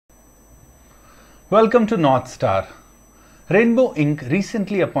Welcome to NorthStar. Rainbow Inc.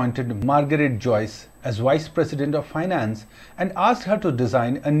 recently appointed Margaret Joyce as Vice President of Finance and asked her to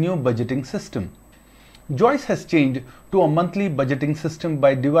design a new budgeting system. Joyce has changed to a monthly budgeting system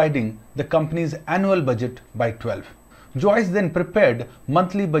by dividing the company's annual budget by 12. Joyce then prepared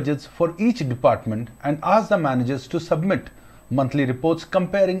monthly budgets for each department and asked the managers to submit monthly reports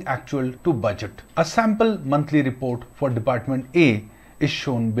comparing actual to budget. A sample monthly report for Department A is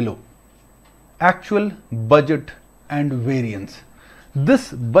shown below. Actual, budget and variance.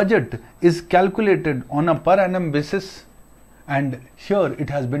 This budget is calculated on a per annum basis and here it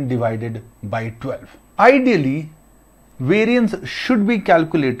has been divided by 12. Ideally, variance should be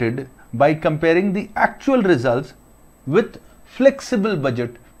calculated by comparing the actual results with flexible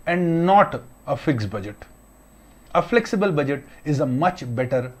budget and not a fixed budget. A flexible budget is a much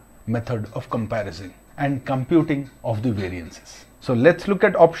better method of comparison and computing of the variances. So let's look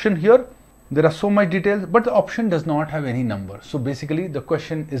at option here. There are so much details, but the option does not have any number. So basically the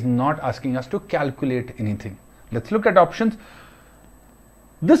question is not asking us to calculate anything. Let's look at options.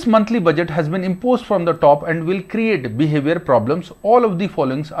 This monthly budget has been imposed from the top and will create behavior problems. All of the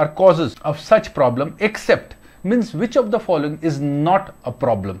following are causes of such problem except means which of the following is not a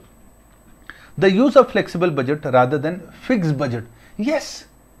problem. The use of flexible budget rather than fixed budget. Yes,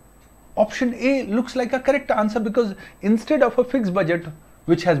 option A looks like a correct answer because instead of a fixed budget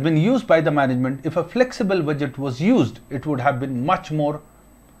which has been used by the management, if a flexible budget was used, it would have been much more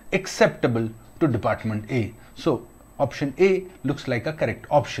acceptable to Department A. So option A looks like a correct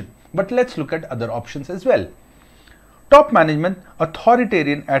option. But let's look at other options as well. Top management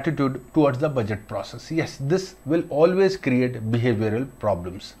authoritarian attitude towards the budget process. Yes, this will always create behavioral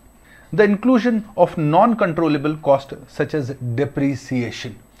problems. The inclusion of non-controllable cost such as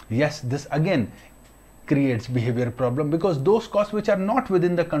depreciation. Yes, this again creates behavior problem because those costs which are not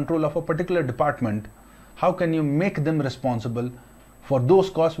within the control of a particular department, how can you make them responsible for those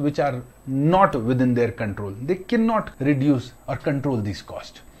costs which are not within their control? They cannot reduce or control these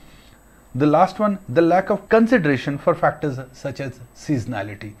costs. The last one, the lack of consideration for factors such as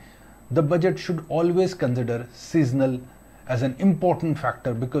seasonality. The budget should always consider seasonal as an important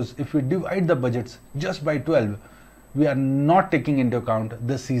factor because if we divide the budgets just by 12, we are not taking into account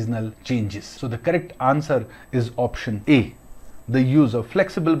the seasonal changes. So the correct answer is option A, the use of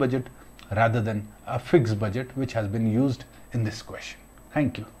flexible budget rather than a fixed budget which has been used in this question.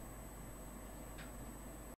 Thank you.